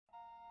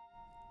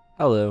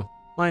Hello,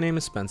 my name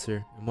is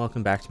Spencer, and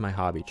welcome back to my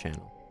hobby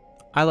channel.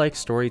 I like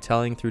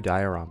storytelling through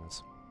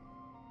dioramas.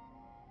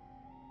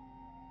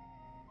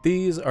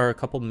 These are a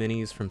couple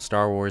minis from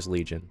Star Wars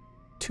Legion,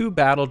 2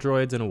 battle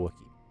droids and a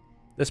Wookiee.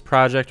 This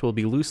project will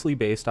be loosely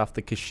based off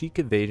the Kashyyyk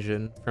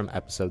invasion from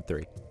episode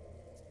 3.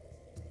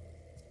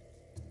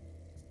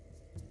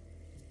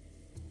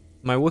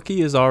 My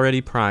Wookiee is already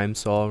primed,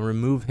 so I'll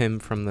remove him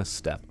from this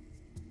step.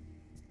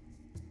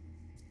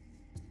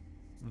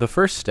 The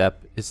first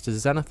step is to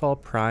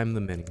zenithal prime the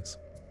minis.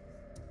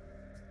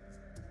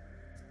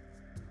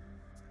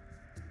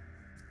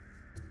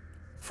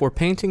 For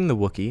painting the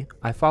Wookiee,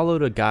 I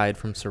followed a guide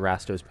from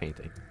Sorastro's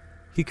painting.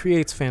 He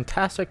creates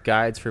fantastic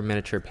guides for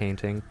miniature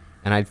painting,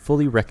 and I'd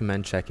fully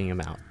recommend checking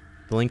him out.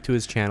 The link to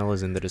his channel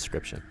is in the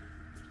description.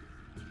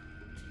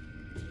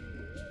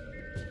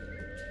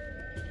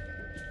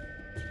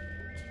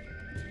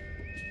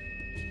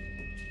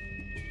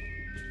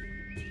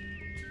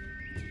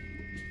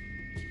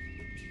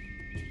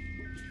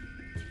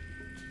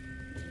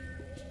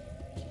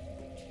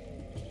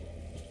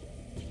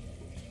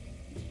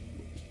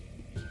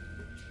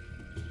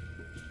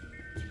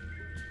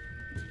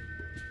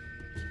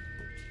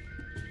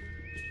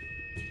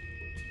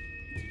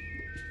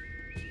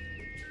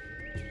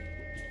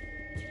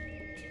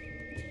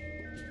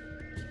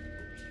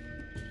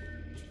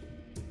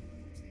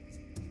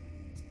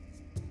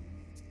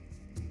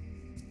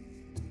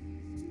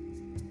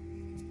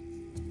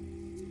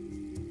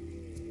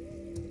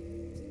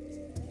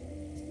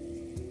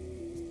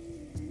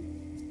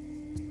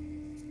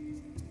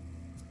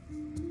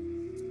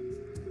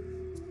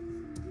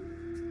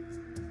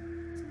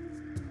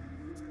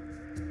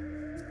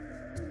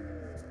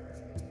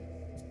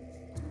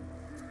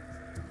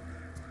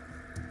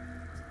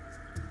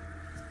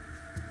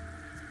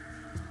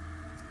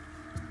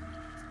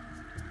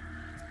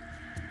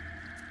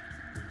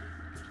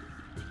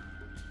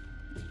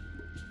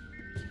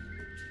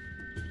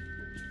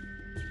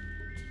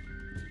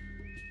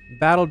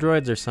 Battle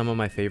droids are some of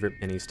my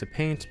favorite minis to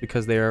paint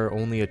because they are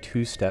only a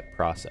 2-step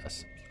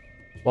process.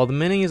 While the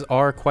minis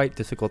are quite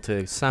difficult to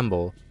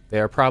assemble, they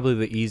are probably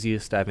the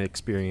easiest I've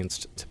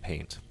experienced to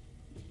paint.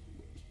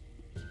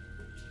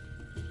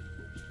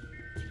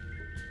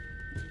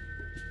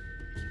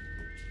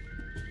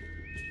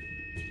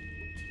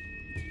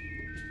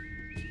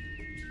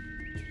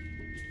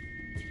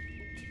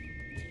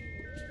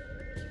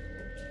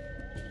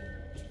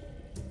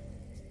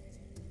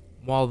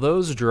 While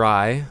those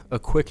dry, a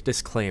quick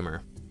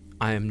disclaimer.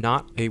 I am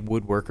not a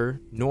woodworker,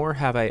 nor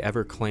have I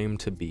ever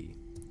claimed to be.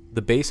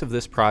 The base of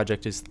this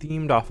project is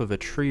themed off of a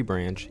tree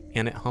branch,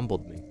 and it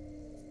humbled me.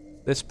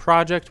 This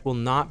project will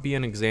not be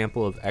an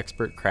example of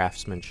expert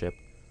craftsmanship,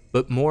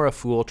 but more a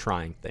fool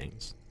trying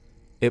things.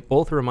 It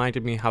both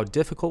reminded me how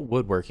difficult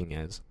woodworking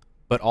is,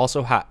 but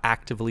also how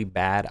actively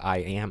bad I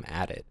am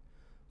at it.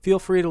 Feel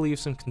free to leave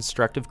some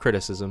constructive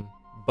criticism,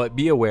 but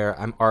be aware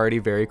I'm already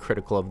very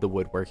critical of the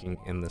woodworking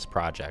in this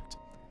project.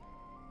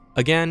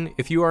 Again,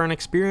 if you are an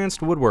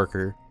experienced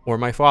woodworker, or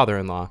my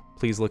father-in-law,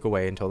 please look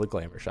away until the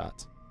glamour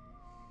shots.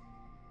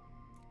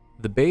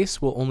 The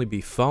base will only be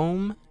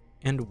foam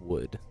and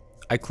wood.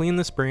 I cleaned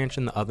this branch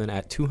in the oven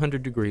at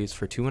 200 degrees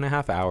for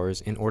 2.5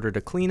 hours in order to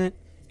clean it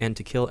and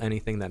to kill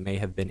anything that may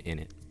have been in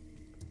it.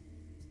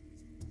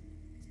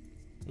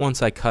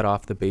 Once I cut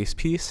off the base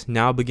piece,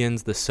 now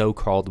begins the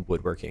so-called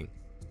woodworking.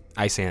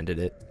 I sanded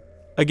it.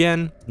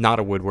 Again, not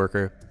a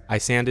woodworker. I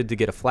sanded to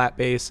get a flat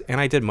base, and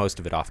I did most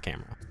of it off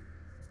camera.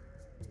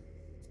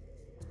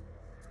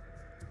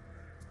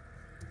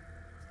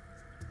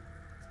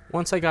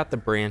 Once I got the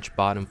branch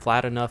bottom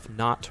flat enough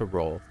not to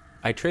roll,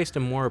 I traced a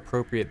more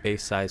appropriate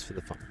base size for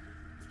the foam.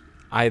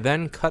 I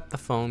then cut the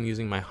foam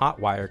using my hot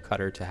wire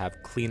cutter to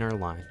have cleaner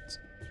lines.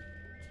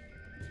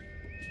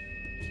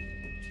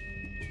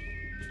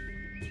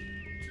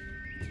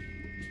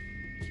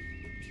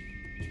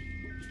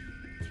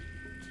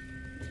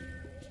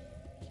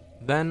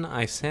 Then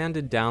I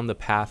sanded down the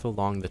path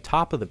along the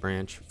top of the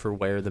branch for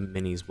where the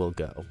minis will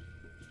go.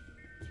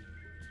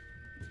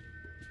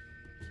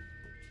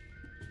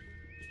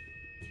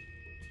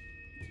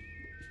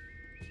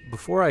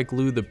 Before I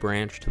glue the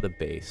branch to the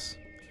base,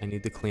 I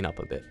need to clean up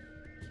a bit.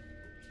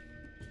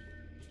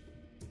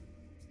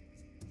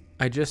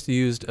 I just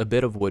used a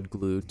bit of wood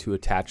glue to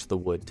attach the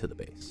wood to the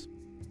base.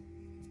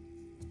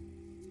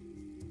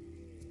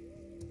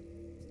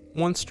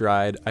 Once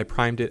dried, I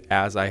primed it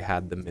as I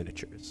had the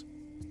miniatures.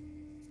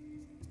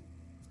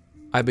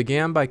 I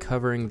began by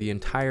covering the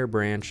entire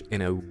branch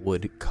in a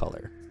wood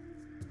color.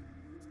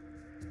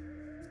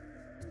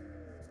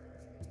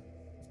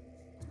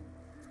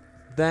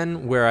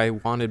 Then, where I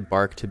wanted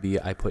bark to be,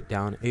 I put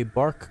down a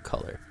bark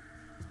color.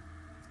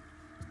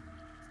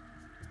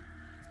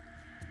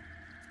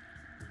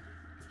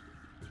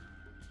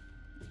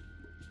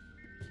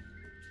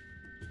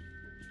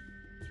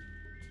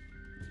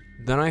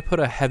 Then I put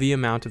a heavy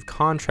amount of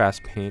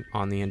contrast paint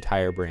on the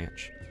entire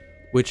branch,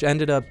 which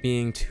ended up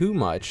being too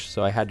much,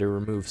 so I had to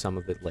remove some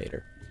of it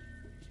later.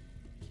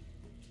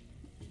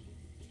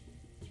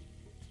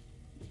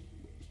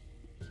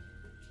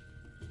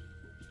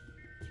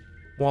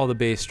 While the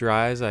base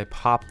dries, I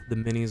pop the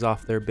minis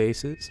off their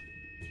bases.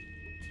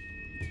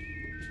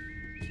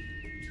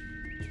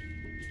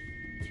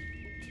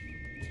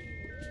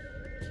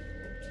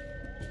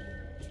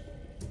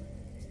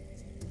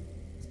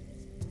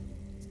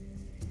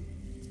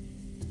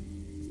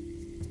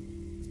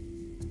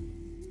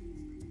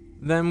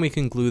 Then we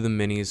can glue the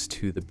minis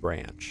to the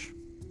branch.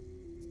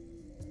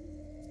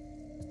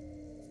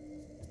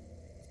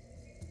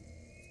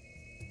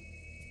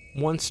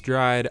 Once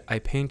dried, I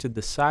painted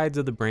the sides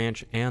of the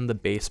branch and the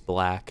base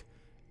black,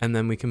 and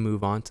then we can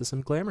move on to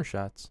some glamour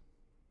shots.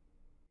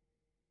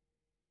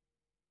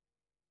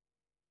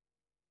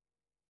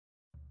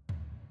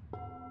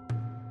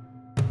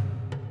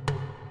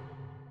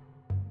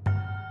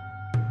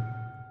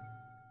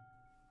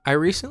 I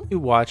recently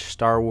watched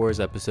Star Wars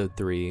Episode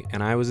 3,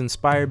 and I was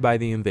inspired by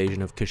the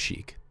invasion of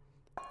Kashyyyk.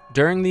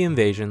 During the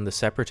invasion, the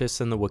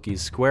Separatists and the Wookiees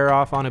square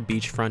off on a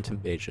beachfront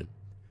invasion.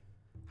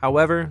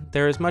 However,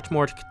 there is much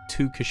more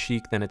to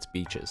Kashyyyk than its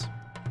beaches.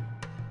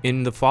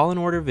 In the Fallen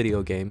Order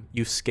video game,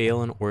 you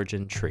scale an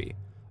origin tree,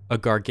 a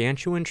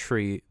gargantuan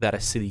tree that a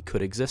city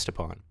could exist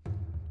upon.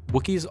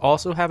 Wookiees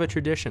also have a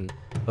tradition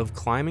of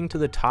climbing to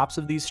the tops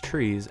of these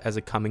trees as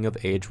a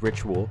coming-of-age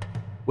ritual,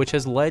 which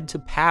has led to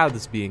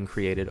paths being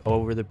created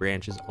over the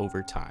branches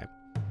over time.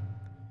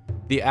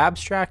 The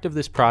abstract of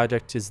this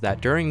project is that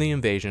during the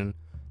invasion,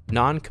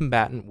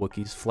 non-combatant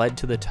Wookiees fled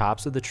to the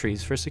tops of the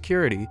trees for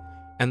security,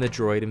 and the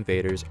droid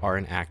invaders are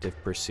in active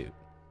pursuit.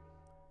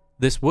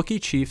 This Wookiee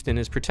chieftain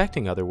is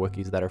protecting other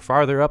Wookiees that are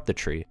farther up the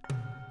tree.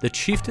 The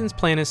chieftain's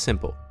plan is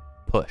simple: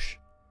 push.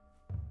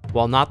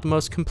 While not the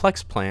most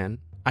complex plan,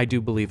 I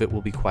do believe it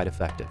will be quite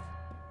effective.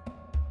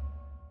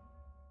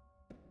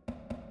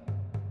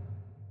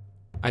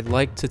 I'd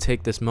like to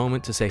take this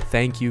moment to say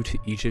thank you to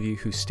each of you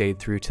who stayed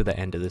through to the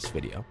end of this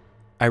video.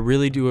 I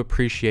really do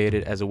appreciate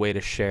it as a way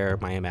to share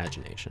my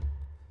imagination.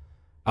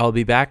 I'll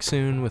be back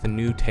soon with a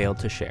new tale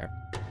to share.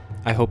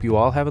 I hope you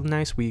all have a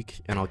nice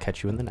week, and I'll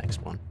catch you in the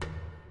next one.